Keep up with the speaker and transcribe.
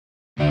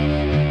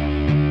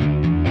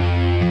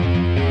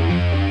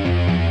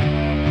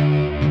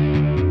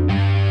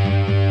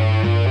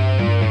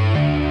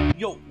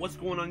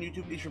on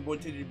YouTube? It's your boy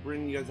Tijih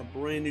bringing you guys a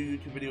brand new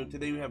YouTube video.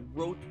 Today we have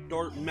Road to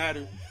Dark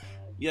Matter.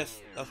 Yes,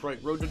 that's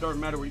right, Road to Dark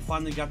Matter. We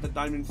finally got the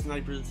diamond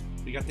snipers.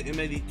 We got the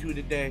M82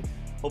 today.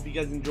 Hope you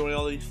guys enjoy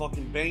all these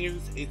fucking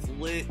bangers. It's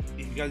lit.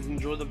 If you guys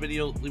enjoy the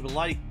video, leave a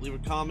like, leave a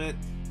comment,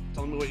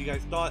 tell me what you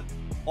guys thought.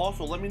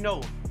 Also, let me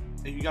know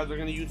if you guys are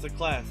going to use the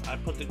class. I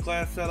put the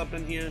class setup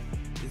in here.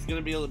 It's going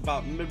to be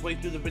about midway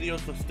through the video,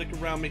 so stick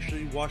around. Make sure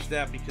you watch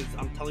that because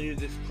I'm telling you,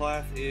 this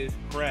class is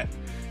crap.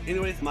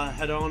 Anyways, I'm going to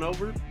head on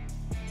over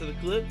to the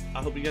clip.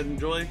 I hope you guys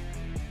enjoy.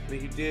 And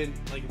if you did,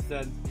 like I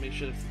said, make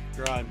sure to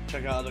subscribe.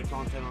 Check out other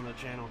content on the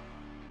channel.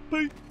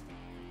 Peace.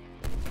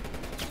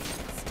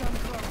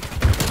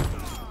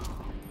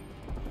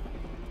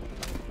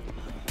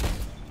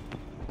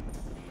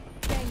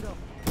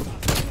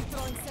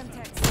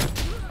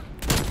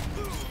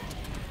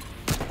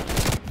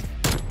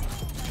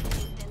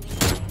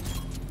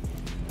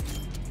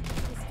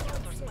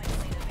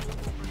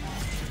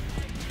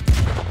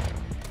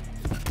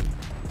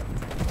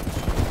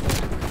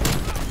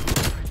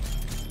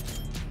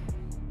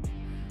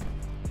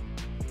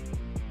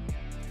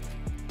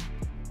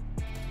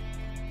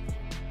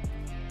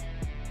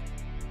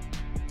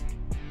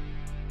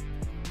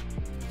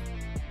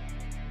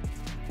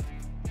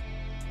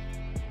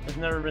 It's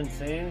never been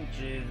seen.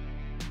 Jeez.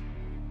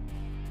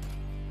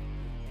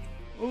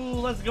 Ooh,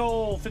 let's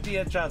go. 50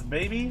 headshots,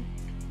 baby.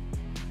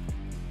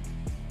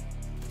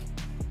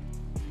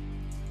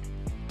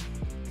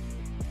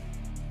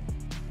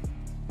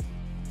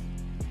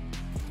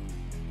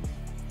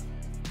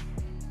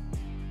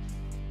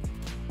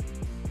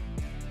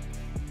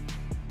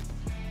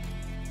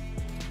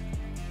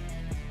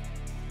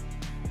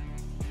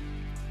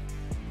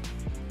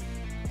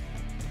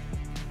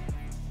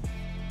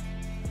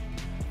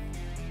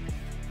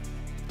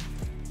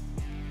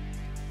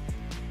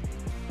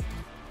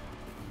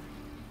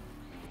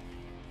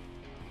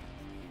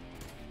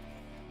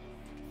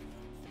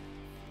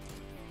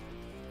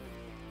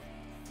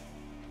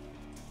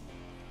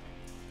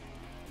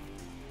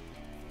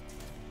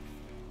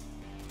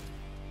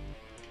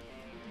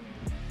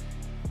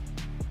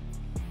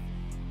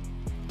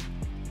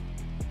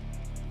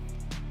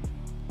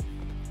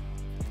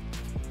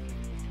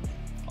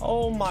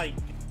 Oh my.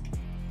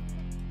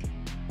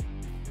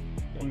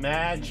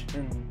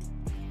 Imagine.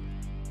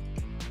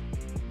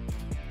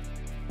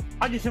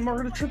 I just hit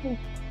Margaret a triple.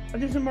 I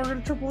just hit Margaret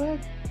a triple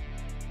head.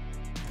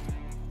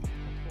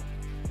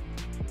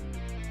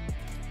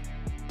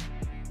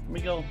 Let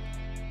me go.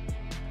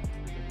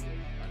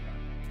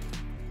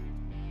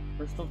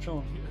 We're still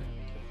chilling.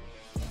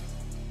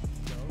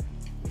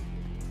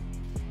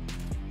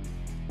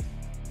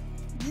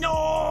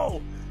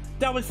 No!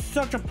 That was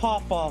such a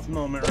pop-off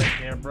moment right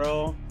there,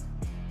 bro.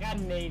 Got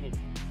naded.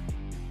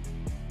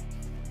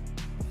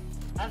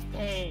 That's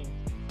pain.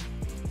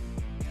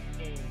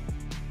 Pain.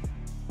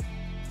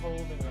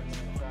 Holding right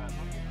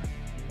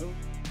now.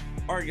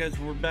 Alright guys,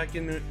 we're back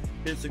in it.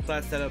 Here's the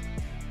class setup.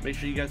 Make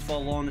sure you guys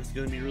follow along. It's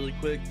going to be really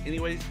quick.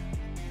 Anyways,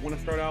 want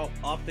to start out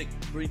optic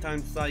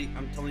 3x sight.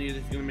 I'm telling you,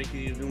 this is going to make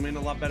you zoom in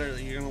a lot better.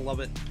 You're going to love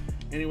it.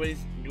 Anyways,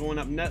 going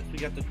up next, we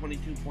got the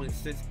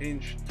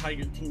 22.6-inch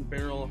Tijih team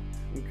barrel.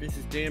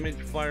 Increases damage,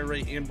 fire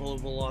rate, and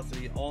bullet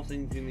velocity. All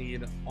things you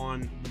need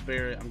on the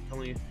Barrett, I'm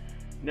telling you.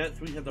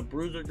 Next, we have the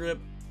bruiser grip.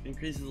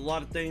 Increases a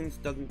lot of things,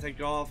 doesn't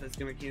take off. It's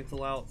going to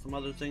cancel out some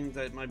other things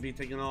that might be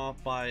taken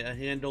off by a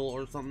handle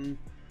or something.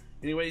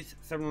 Anyways,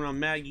 7-round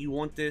mag, you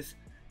want this.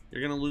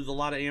 You're going to lose a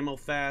lot of ammo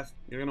fast.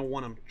 You're going to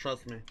want them,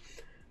 trust me.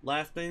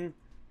 Last thing,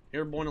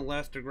 airborne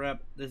elastic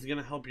wrap. This is going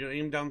to help your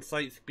aim down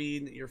sight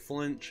speed, your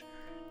flinch,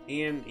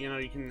 and you know,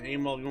 you can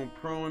aim while going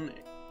prone.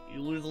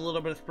 You lose a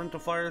little bit of sprint to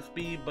fire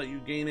speed, but you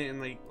gain it in,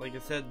 like I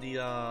said,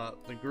 the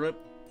grip.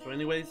 So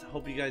anyways,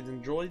 hope you guys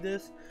enjoyed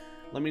this.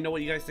 Let me know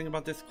what you guys think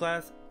about this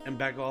class, and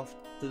back off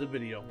to the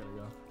video. There we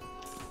go.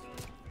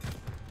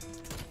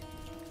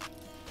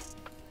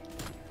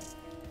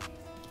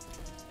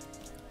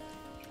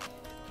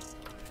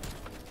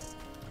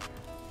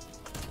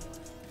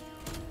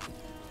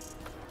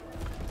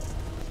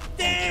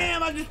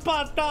 Damn, I just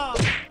popped off!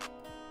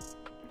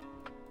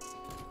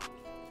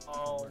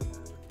 Oh.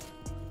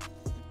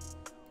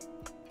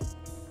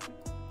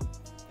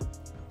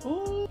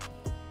 Ooh.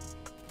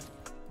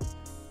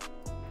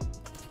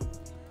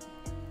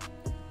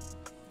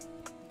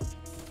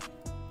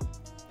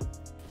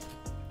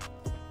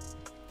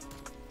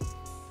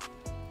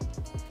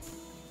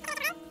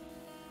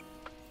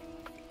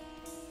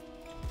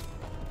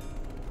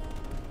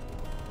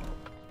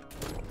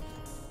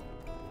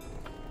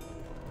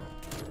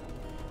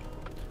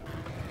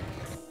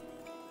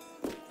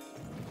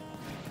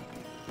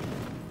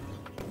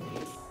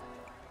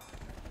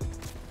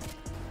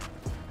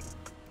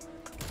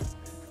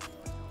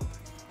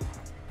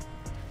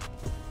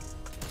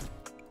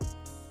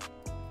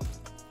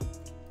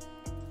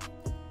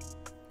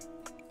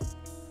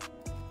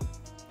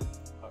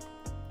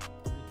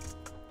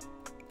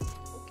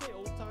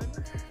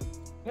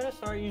 I'm gonna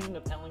start using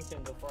the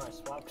Pellington before I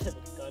swap to the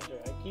Tundra.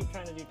 I keep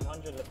trying to do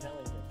Tundra to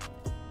Pellington.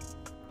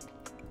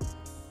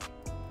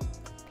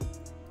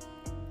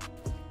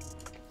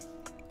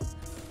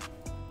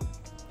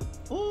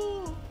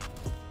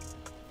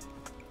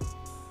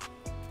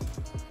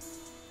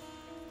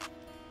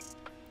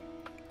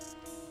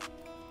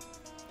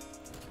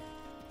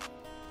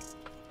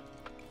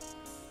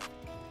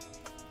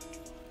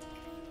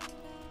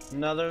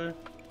 another.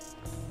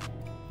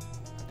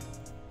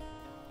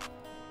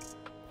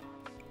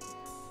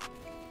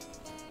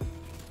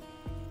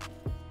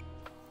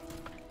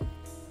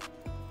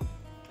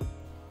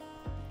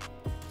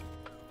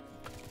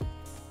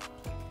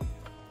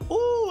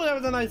 Ooh, that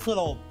was a nice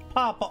little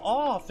pop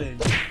off and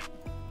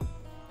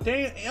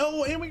dang.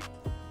 Oh, here we.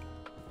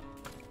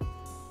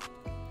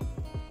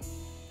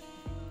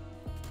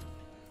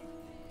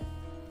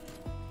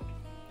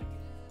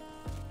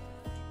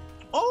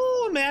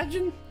 Oh,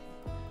 imagine.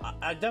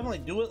 I definitely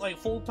do it like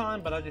full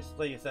time, but I just,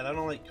 like I said, I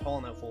don't like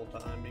calling it full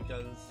time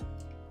because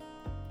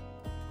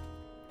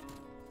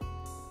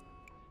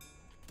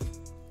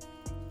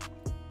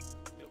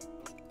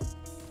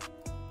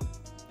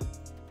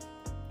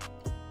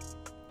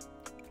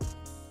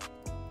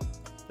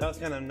that was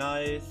kind of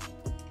nice.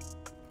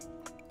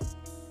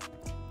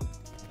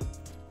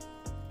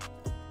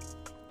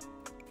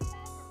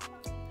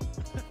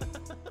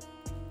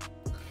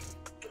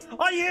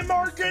 I hit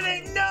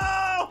marketing,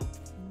 no!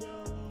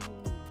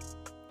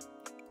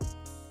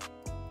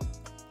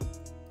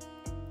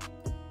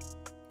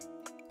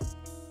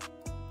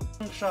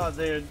 Shot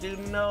there, dude.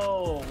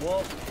 No.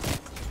 Well,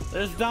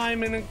 there's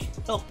diamond and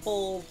kill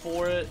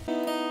for it.